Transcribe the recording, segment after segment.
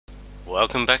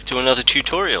Welcome back to another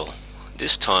tutorial.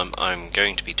 This time I'm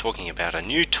going to be talking about a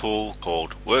new tool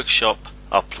called Workshop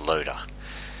Uploader.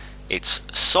 Its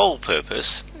sole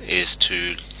purpose is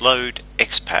to load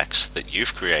XPacks that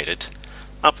you've created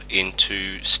up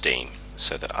into Steam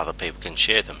so that other people can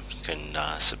share them, can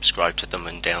subscribe to them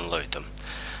and download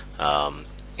them.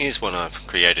 Here's one I've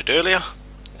created earlier.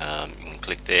 You can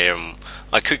click there, and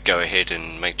I could go ahead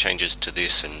and make changes to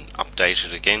this and update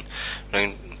it again.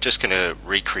 I'm just going to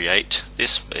recreate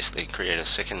this, basically create a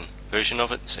second version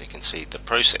of it so you can see the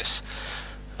process.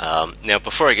 Now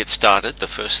before I get started, the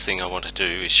first thing I want to do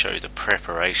is show the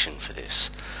preparation for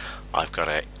this. I've got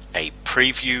a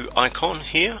preview icon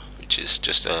here, which is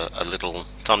just a little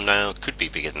thumbnail. It could be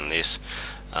bigger than this.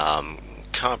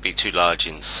 Can't be too large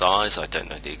in size. I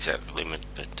don't know the exact limit,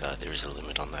 but there is a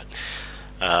limit on that.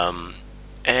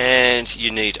 And you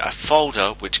need a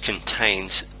folder which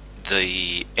contains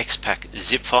the XPack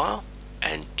zip file,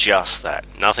 and just that.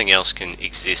 Nothing else can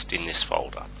exist in this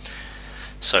folder.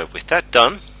 So with that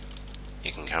done,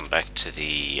 you can come back to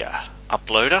the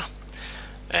uploader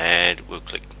and we'll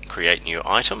click create new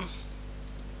item.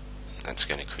 That's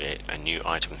going to create a new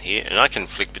item here, and I can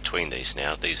flick between these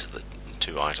now. These are the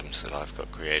two items that I've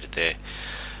got created there.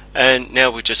 And now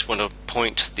we just want to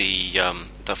point the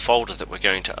folder that we're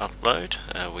going to upload.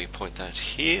 We point that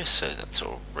here, so that's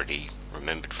already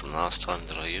remembered from last time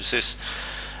that I use this.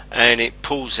 And it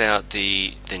pulls out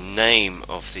the name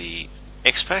of the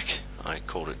XPack. I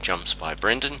called it Jumps by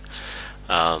Brendan,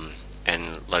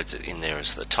 and loads it in there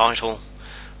as the title.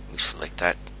 We select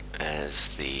that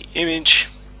as the image,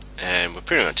 and we're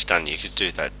pretty much done. You could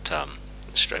do that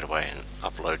straight away and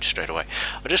upload straight away.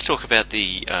 I'll just talk about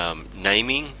the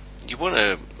naming. You want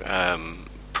to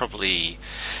probably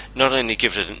not only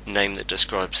give it a name that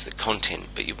describes the content,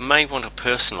 but you may want to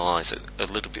personalize it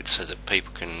a little bit so that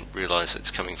people can realize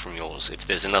it's coming from yours. If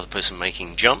there's another person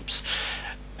making jumps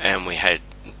and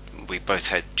we both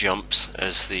had jumps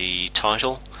as the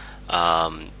title,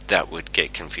 that would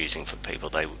get confusing for people.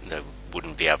 They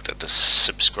wouldn't be able to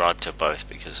subscribe to both,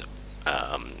 because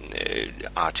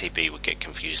RTB would get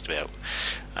confused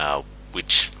about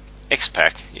which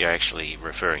XPack you're actually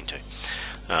referring to.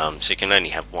 So you can only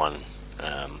have one,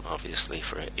 obviously,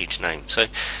 for each name. So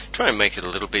try and make it a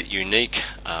little bit unique,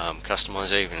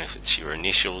 customize it, even if it's your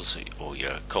initials or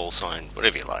your call sign,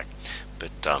 whatever you like,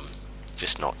 but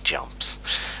just not jumps.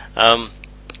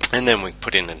 And then we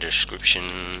put in a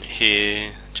description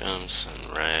here: jumps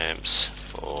and ramps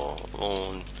for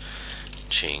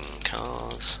launching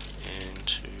cars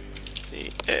into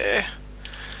the air.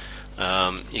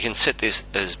 You can set this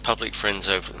as public, friends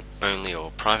only,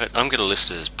 or private. I'm going to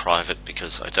list it as private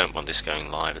because I don't want this going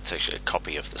live. It's actually a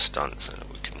copy of the stunt, so it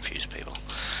would confuse people.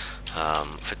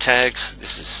 For tags,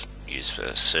 this is used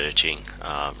for searching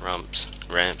ramps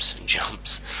and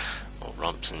jumps, or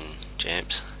rumps and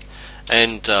jumps.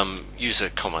 And use a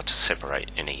comma to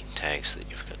separate any tags that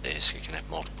you've got there, so you can have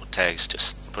multiple tags.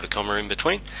 Just put a comma in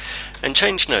between. And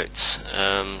change notes.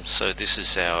 So this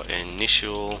is our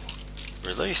initial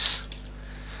release,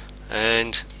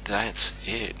 and that's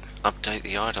it. Update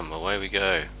the item, away we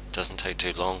go. Doesn't take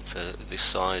too long for this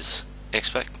size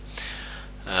XPack.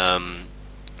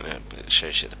 It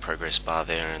shows you the progress bar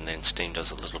there, and then Steam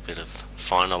does a little bit of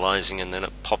finalizing, and then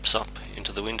it pops up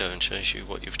into the window and shows you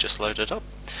what you've just loaded up.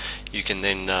 You can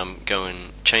then go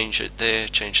and change it there,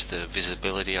 change the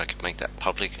visibility. I could make that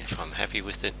public if I'm happy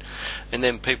with it, and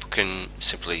then people can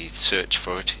simply search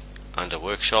for it under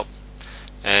Workshop,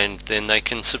 and then they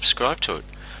can subscribe to it.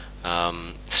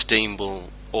 Steam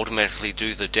will automatically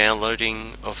do the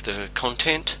downloading of the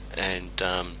content and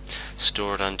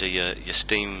store it under your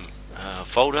Steam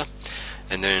folder,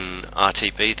 and then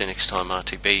RTB, the next time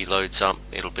RTB loads up,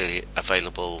 it'll be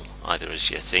available either as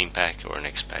your theme pack or an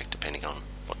XPack, depending on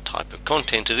what type of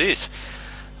content it is.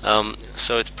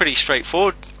 So it's pretty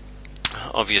straightforward.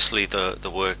 Obviously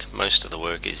most of the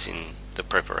work is in the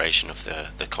preparation of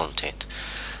the content.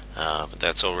 But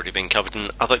that's already been covered in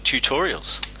other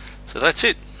tutorials. So that's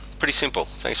it. Pretty simple.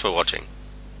 Thanks for watching.